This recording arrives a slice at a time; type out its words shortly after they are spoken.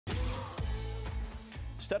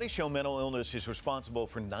Studies show mental illness is responsible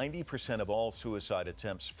for 90% of all suicide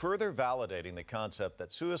attempts, further validating the concept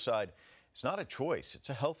that suicide is not a choice,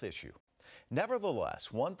 it's a health issue.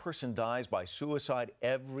 Nevertheless, one person dies by suicide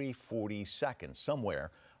every 40 seconds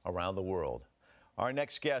somewhere around the world. Our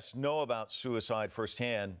next guests know about suicide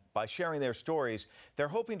firsthand. By sharing their stories, they're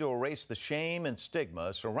hoping to erase the shame and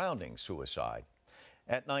stigma surrounding suicide.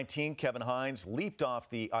 At 19, Kevin Hines leaped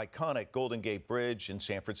off the iconic Golden Gate Bridge in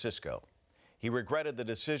San Francisco. He regretted the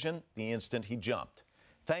decision the instant he jumped.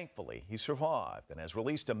 Thankfully, he survived and has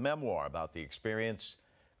released a memoir about the experience.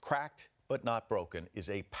 Cracked but Not Broken is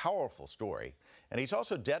a powerful story, and he's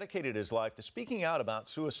also dedicated his life to speaking out about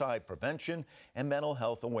suicide prevention and mental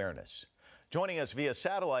health awareness. Joining us via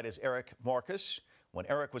satellite is Eric Marcus. When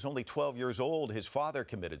Eric was only 12 years old, his father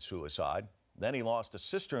committed suicide. Then he lost a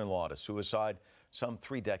sister-in-law to suicide some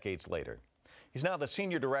 3 decades later. He's now the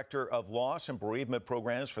Senior Director of Loss and Bereavement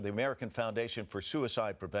Programs for the American Foundation for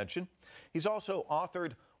Suicide Prevention. He's also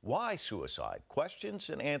authored Why Suicide? Questions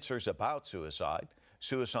and Answers About Suicide,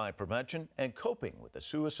 Suicide Prevention, and Coping with the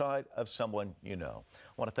Suicide of Someone You Know.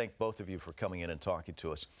 I want to thank both of you for coming in and talking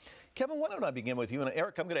to us. Kevin, why don't I begin with you? And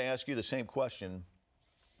Eric, I'm going to ask you the same question.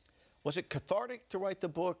 Was it cathartic to write the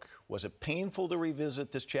book? Was it painful to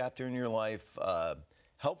revisit this chapter in your life?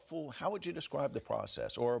 Helpful? How would you describe the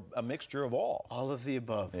process, or a mixture of all? All of the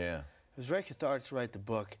above. Yeah. It was very cathartic to write the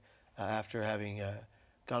book after having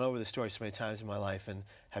gone over the story so many times in my life and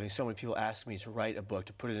having so many people ask me to write a book,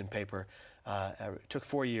 to put it in paper. It took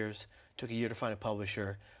 4 years, took a year to find a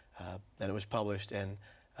publisher, then it was published, and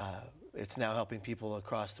it's now helping people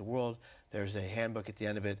across the world. There's a handbook at the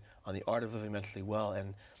end of it on the art of living mentally well,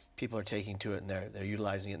 and people are taking to it and they're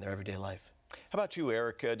utilizing it in their everyday life. How about you,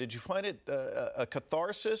 Eric? Did you find it a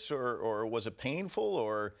catharsis, or was it painful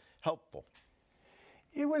or helpful?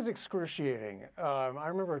 It was excruciating. I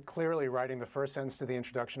remember clearly writing the first sentence to the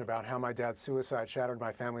introduction about how my dad's suicide shattered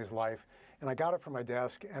my family's life, and I got it from my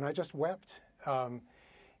desk and I just wept.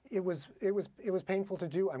 It was painful to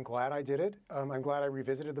do. I'm glad I did it. I'm glad I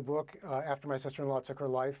revisited the book after my sister-in-law took her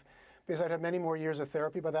life, because I'd had many more years of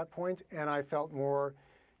therapy by that point, and I felt more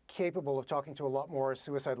capable of talking to a lot more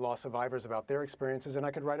suicide loss survivors about their experiences, and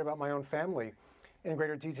I could write about my own family in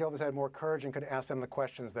greater detail because I had more courage and could ask them the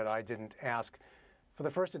questions that I didn't ask for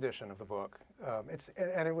the first edition of the book.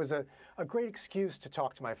 And it was a great excuse to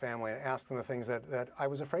talk to my family and ask them the things that I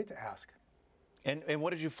was afraid to ask. And what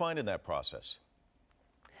did you find in that process?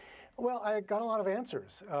 Well, I got a lot of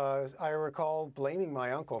answers. I recall blaming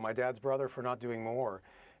my uncle, my dad's brother, for not doing more.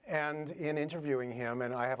 And in interviewing him,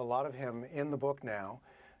 and I have a lot of him in the book now,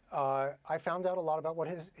 I found out a lot about what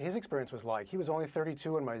his experience was like. He was only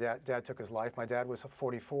 32 when my dad took his life. My dad was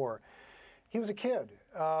 44. He was a kid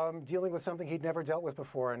dealing with something he'd never dealt with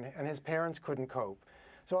before, and his parents couldn't cope.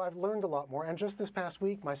 So I've learned a lot more. And just this past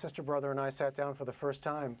week, my sister, brother, and I sat down for the first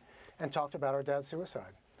time and talked about our dad's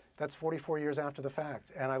suicide. That's 44 years after the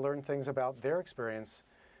fact. And I learned things about their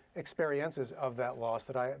experiences of that loss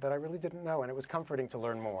that I really didn't know, and it was comforting to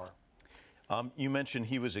learn more. You mentioned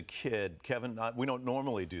he was a kid. Kevin, we don't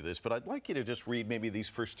normally do this, but I'd like you to just read maybe these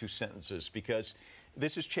first 2 sentences, because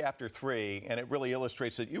this is chapter 3, and it really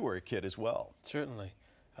illustrates that you were a kid as well. Certainly.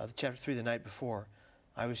 Chapter 3, the night before,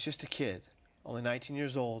 I was just a kid, only 19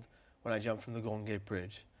 years old, when I jumped from the Golden Gate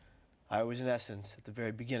Bridge. I was, in essence, at the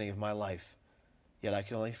very beginning of my life, yet I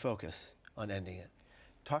could only focus on ending it.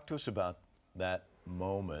 Talk to us about that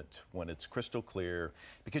moment when it's crystal clear,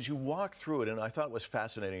 because you walk through it, and I thought it was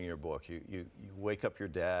fascinating in your book. You wake up your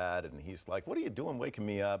dad, and he's like, "What are you doing waking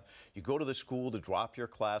me up?" You go to the school to drop your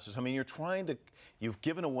classes. I mean, you've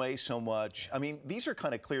given away so much. I mean, these are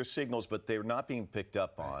kind of clear signals, but they're not being picked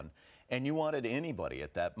up on, and you wanted anybody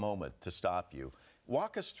at that moment to stop you.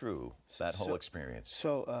 Walk us through that whole experience.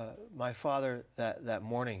 So my father, that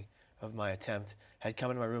morning of my attempt, had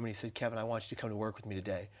come into my room and he said, "Kevin, I want you to come to work with me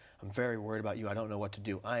today. I'm very worried about you. I don't know what to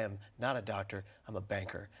do. I am not a doctor. I'm a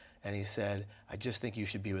banker." And he said, "I just think you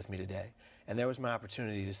should be with me today." And there was my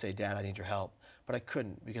opportunity to say, "Dad, I need your help." But I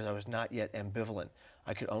couldn't, because I was not yet ambivalent.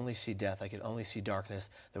 I could only see death. I could only see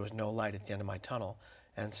darkness. There was no light at the end of my tunnel.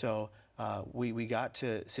 And so we got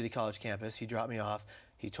to City College campus. He dropped me off.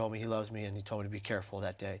 He told me he loves me, and he told me to be careful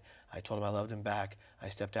that day. I told him I loved him back. I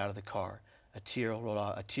stepped out of the car. A tear rolled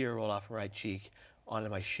off my right cheek onto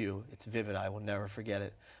my shoe. It's vivid. I will never forget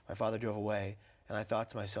it. My father drove away, and I thought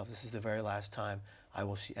to myself, this is the very last time I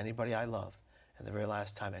will see anybody I love, and the very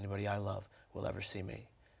last time anybody I love will ever see me.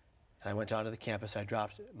 And I went onto the campus. I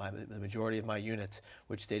dropped the majority of my units,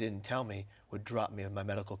 which they didn't tell me would drop me of my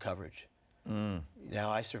medical coverage. Now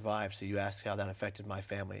I survived, so you ask how that affected my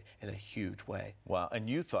family in a huge way. Wow, and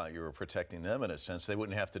you thought you were protecting them in a sense. They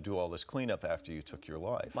wouldn't have to do all this cleanup after you took your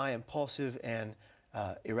life. My impulsive and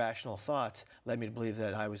irrational thoughts led me to believe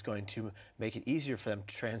that I was going to make it easier for them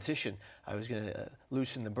to transition. I was going to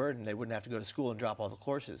loosen the burden. They wouldn't have to go to school and drop all the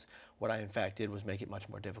courses. What I, in fact, did was make it much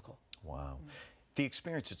more difficult. Wow. The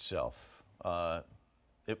experience itself,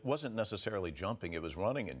 it wasn't necessarily jumping, it was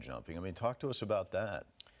running and jumping. I mean, talk to us about that.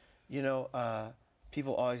 You know,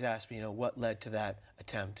 people always ask me, you know, what led to that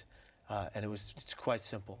attempt? And it's quite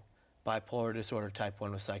simple. Bipolar disorder type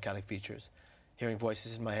 1 with psychotic features. Hearing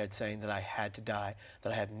voices in my head saying that I had to die,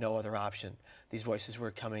 that I had no other option. These voices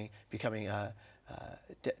were becoming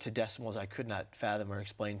to decimals I could not fathom or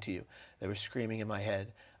explain to you. They were screaming in my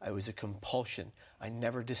head. It was a compulsion. I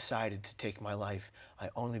never decided to take my life. I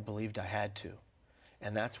only believed I had to.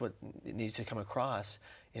 And that's what needs to come across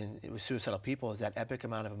with suicidal people, is that epic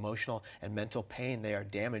amount of emotional and mental pain they are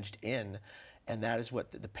damaged in, and that is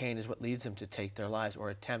what the pain is what leads them to take their lives or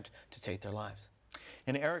attempt to take their lives.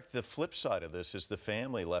 And Eric, the flip side of this is the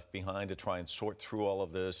family left behind to try and sort through all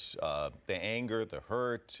of this, the anger, the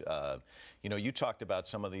hurt. You know, you talked about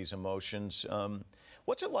some of these emotions.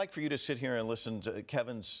 What's it like for you to sit here and listen to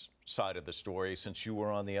Kevin's side of the story since you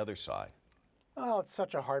were on the other side? Oh, it's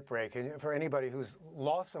such a heartbreak. And for anybody who's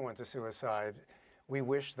lost someone to suicide, we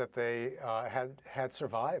wish that they had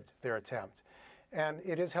survived their attempt. And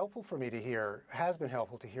it is helpful for me to hear, has been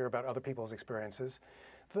helpful to hear about other people's experiences.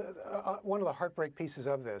 One of the heartbreak pieces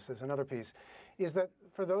of this is another piece, is that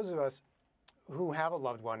for those of us who have a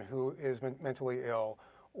loved one who is mentally ill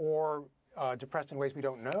or depressed in ways we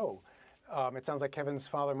don't know, it sounds like Kevin's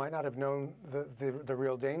father might not have known the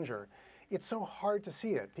real danger. It's so hard to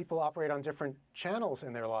see it. People operate on different channels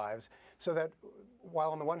in their lives, so that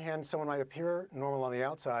while on the one hand someone might appear normal on the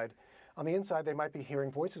outside, on the inside they might be hearing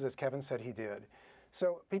voices, as Kevin said he did.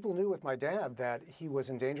 So people knew with my dad that he was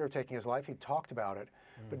in danger of taking his life. He talked about it,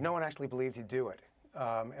 but no one actually believed he'd do it.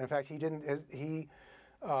 And in fact, he didn't. He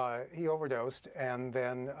overdosed and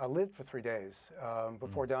then lived for 3 days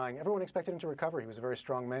before dying. Everyone expected him to recover. He was a very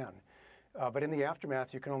strong man. But in the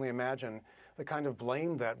aftermath, you can only imagine the kind of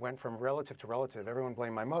blame that went from relative to relative. Everyone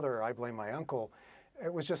blamed my mother. I blamed my uncle.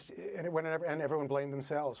 It was just, and everyone blamed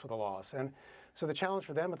themselves for the loss. And so the challenge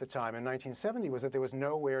for them at the time in 1970 was that there was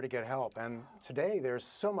nowhere to get help. And today there's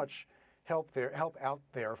so much help out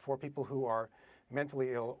there for people who are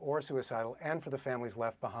mentally ill or suicidal, and for the families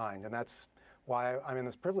left behind. And that's why I'm in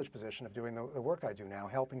this privileged position of doing the work I do now,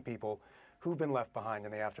 helping people who've been left behind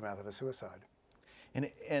in the aftermath of a suicide.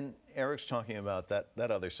 And Eric's talking about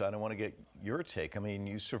that other side. I want to get your take. I mean,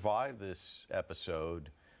 you survived this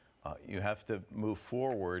episode. You have to move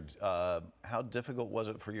forward. How difficult was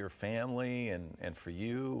it for your family and for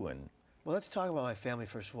you? Well, let's talk about my family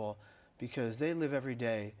first of all, because they live every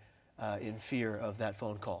day in fear of that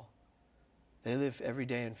phone call. They live every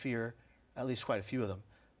day in fear, at least quite a few of them,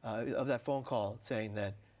 of that phone call saying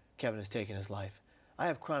that Kevin has taken his life. I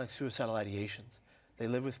have chronic suicidal ideations. They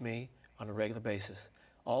live with me on a regular basis.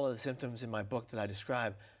 All of the symptoms in my book that I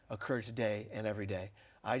describe occur today and every day.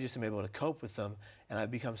 I just am able to cope with them, and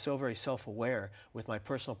I've become so very self-aware with my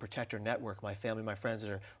personal protector network, my family, my friends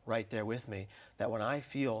that are right there with me, that when I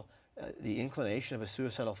feel the inclination of a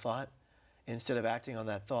suicidal thought, instead of acting on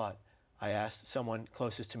that thought, I ask someone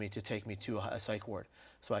closest to me to take me to a psych ward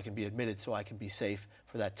so I can be admitted, so I can be safe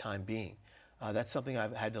for that time being. That's something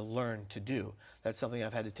I've had to learn to do. That's something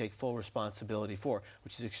I've had to take full responsibility for,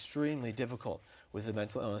 which is extremely difficult with a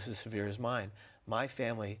mental illness as severe as mine. My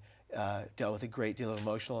family dealt with a great deal of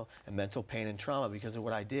emotional and mental pain and trauma because of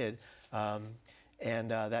what I did,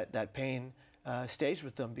 and that pain stays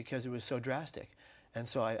with them because it was so drastic. And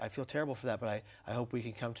so I feel terrible for that, but I hope we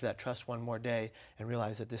can come to that trust one more day and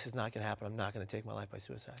realize that this is not going to happen. I'm not going to take my life by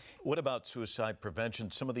suicide. What about suicide prevention?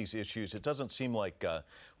 Some of these issues, it doesn't seem like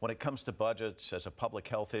when it comes to budgets as a public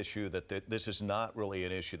health issue that this is not really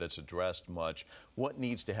an issue that's addressed much. What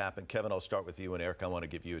needs to happen? Kevin, I'll start with you, and Eric, I want to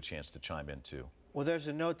give you a chance to chime in too. Well, there's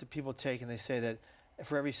a note that people take, and they say that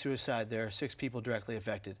for every suicide, there are 6 people directly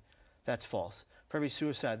affected. That's false. For every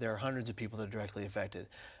suicide, there are hundreds of people that are directly affected.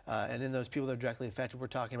 And in those people that are directly affected, we're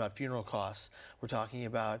talking about funeral costs. We're talking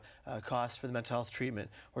about costs for the mental health treatment.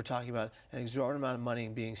 We're talking about an exorbitant amount of money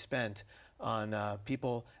being spent on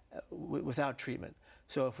people without treatment.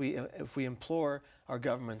 So if we implore our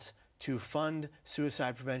governments to fund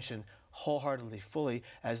suicide prevention wholeheartedly, fully,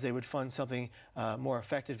 as they would fund something more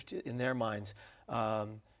effective in their minds,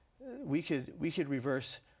 we could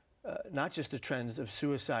reverse not just the trends of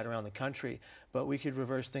suicide around the country, but we could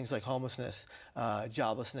reverse things like homelessness,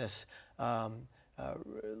 joblessness,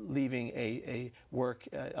 leaving a work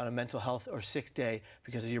on a mental health or sick day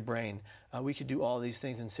because of your brain. We could do all these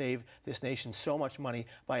things and save this nation so much money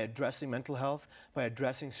by addressing mental health, by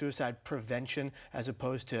addressing suicide prevention as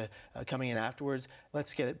opposed to coming in afterwards.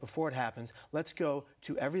 Let's get it before it happens. Let's go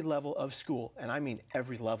to every level of school, and I mean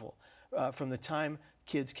every level, from the time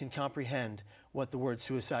kids can comprehend what the word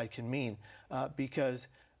suicide can mean, because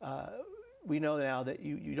we know now that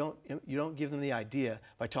you don't give them the idea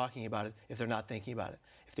by talking about it if they're not thinking about it.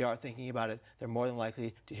 If they are thinking about it, they're more than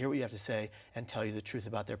likely to hear what you have to say and tell you the truth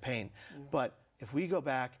about their pain. But if we go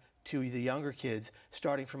back to the younger kids,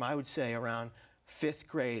 starting from, I would say, around 5th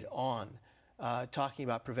grade on, talking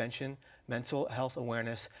about prevention, mental health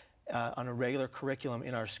awareness on a regular curriculum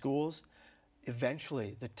in our schools,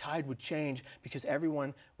 eventually the tide would change because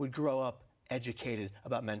everyone would grow up educated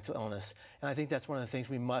about mental illness. And I think that's one of the things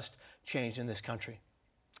we must change in this country.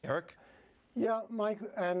 Eric? Yeah, Mike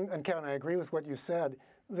and Kevin, I agree with what you said.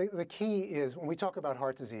 The key is when we talk about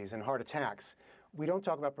heart disease and heart attacks, we don't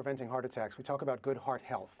talk about preventing heart attacks, we talk about good heart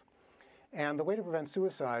health. And the way to prevent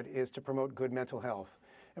suicide is to promote good mental health.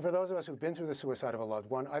 And for those of us who've been through the suicide of a loved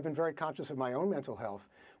one, I've been very conscious of my own mental health,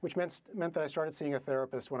 which meant that I started seeing a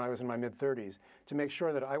therapist when I was in my mid-30s to make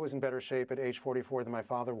sure that I was in better shape at age 44 than my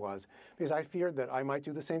father was, because I feared that I might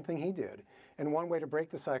do the same thing he did. And one way to break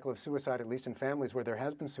the cycle of suicide, at least in families where there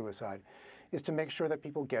has been suicide, is to make sure that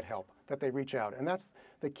people get help, that they reach out. And that's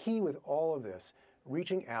the key with all of this,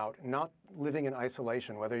 reaching out, not living in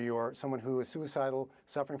isolation, whether you're someone who is suicidal,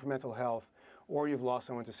 suffering from mental health, or you've lost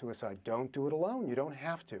someone to suicide. Don't do it alone. You don't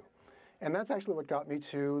have to. And that's actually what got me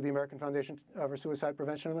to the American Foundation for Suicide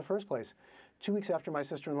Prevention in the first place. 2 weeks after my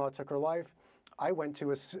sister-in-law took her life, I went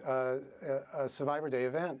to a Survivor Day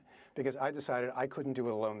event because I decided I couldn't do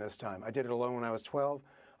it alone this time. I did it alone when I was 12.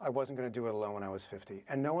 I wasn't going to do it alone when I was 50.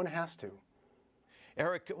 And no one has to.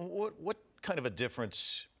 Eric, what kind of a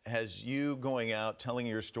difference has you going out, telling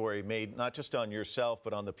your story made, not just on yourself,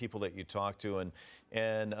 but on the people that you talk to?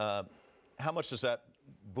 And how much does that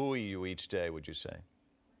buoy you each day, would you say?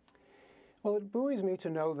 Well, it buoys me to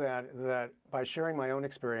know that by sharing my own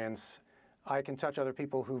experience, I can touch other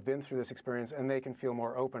people who've been through this experience and they can feel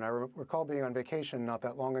more open. I recall being on vacation not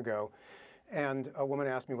that long ago, and a woman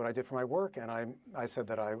asked me what I did for my work, and I said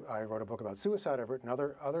that I wrote a book about suicide. I've written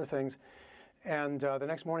other things. And the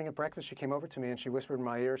next morning at breakfast, she came over to me and she whispered in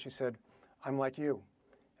my ear, she said, "I'm like you."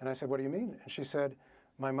 And I said, "What do you mean?" And she said,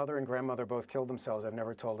 "My mother and grandmother both killed themselves. I've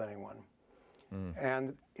never told anyone."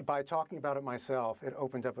 And by talking about it myself, it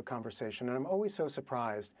opened up a conversation. And I'm always so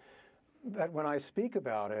surprised that when I speak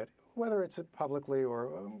about it, whether it's publicly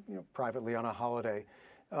or privately on a holiday,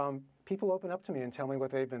 people open up to me and tell me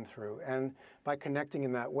what they've been through. And by connecting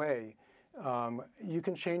in that way, you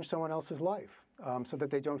can change someone else's life so that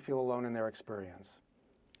they don't feel alone in their experience.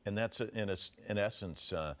 And that's, in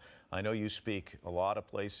essence, I know you speak a lot of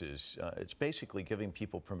places. It's basically giving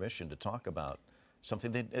people permission to talk about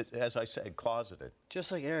something that, as I said, closeted.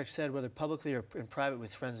 Just like Eric said, whether publicly or in private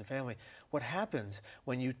with friends and family, what happens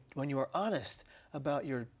when you are honest about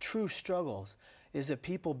your true struggles is that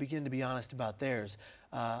people begin to be honest about theirs.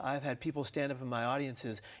 I've had people stand up in my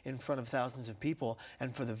audiences in front of thousands of people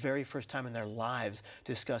and for the very first time in their lives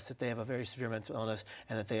discuss that they have a very severe mental illness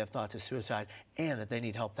and that they have thoughts of suicide and that they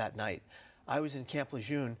need help that night. I was in Camp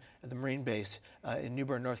Lejeune at the Marine base in New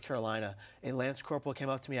Bern, North Carolina. A Lance Corporal came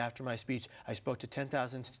up to me after my speech. I spoke to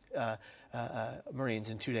 10,000 Marines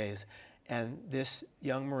in 2 days. And this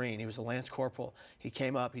young Marine, he was a Lance Corporal, he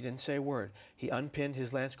came up, he didn't say a word. He unpinned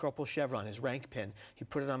his Lance Corporal chevron, his rank pin. He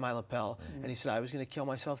put it on my lapel, and he said, "I was going to kill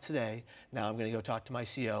myself today. Now I'm going to go talk to my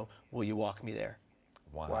CO. Will you walk me there?"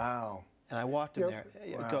 Wow. Wow. And I walked him there.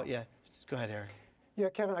 Wow. Go ahead, Eric. Yeah,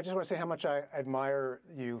 Kevin, I just want to say how much I admire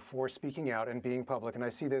you for speaking out and being public, and I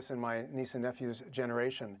see this in my niece and nephew's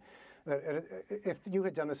generation. That if you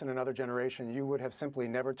had done this in another generation, you would have simply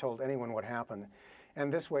never told anyone what happened.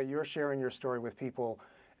 And this way, you're sharing your story with people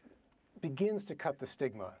begins to cut the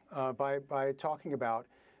stigma by talking about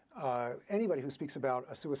anybody who speaks about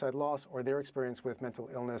a suicide loss or their experience with mental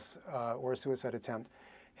illness or a suicide attempt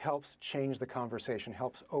helps change the conversation,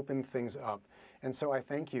 helps open things up. And so I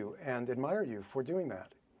thank you and admire you for doing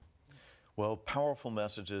that. Well, powerful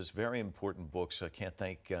messages, very important books. I can't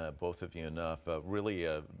thank both of you enough. Really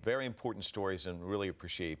very important stories, and really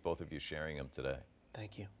appreciate both of you sharing them today.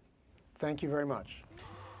 Thank you. Thank you very much.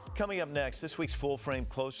 Coming up next, this week's Full Frame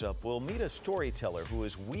Close-Up, we'll meet a storyteller who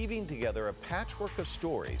is weaving together a patchwork of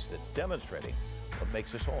stories that's demonstrating what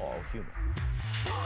makes us all human.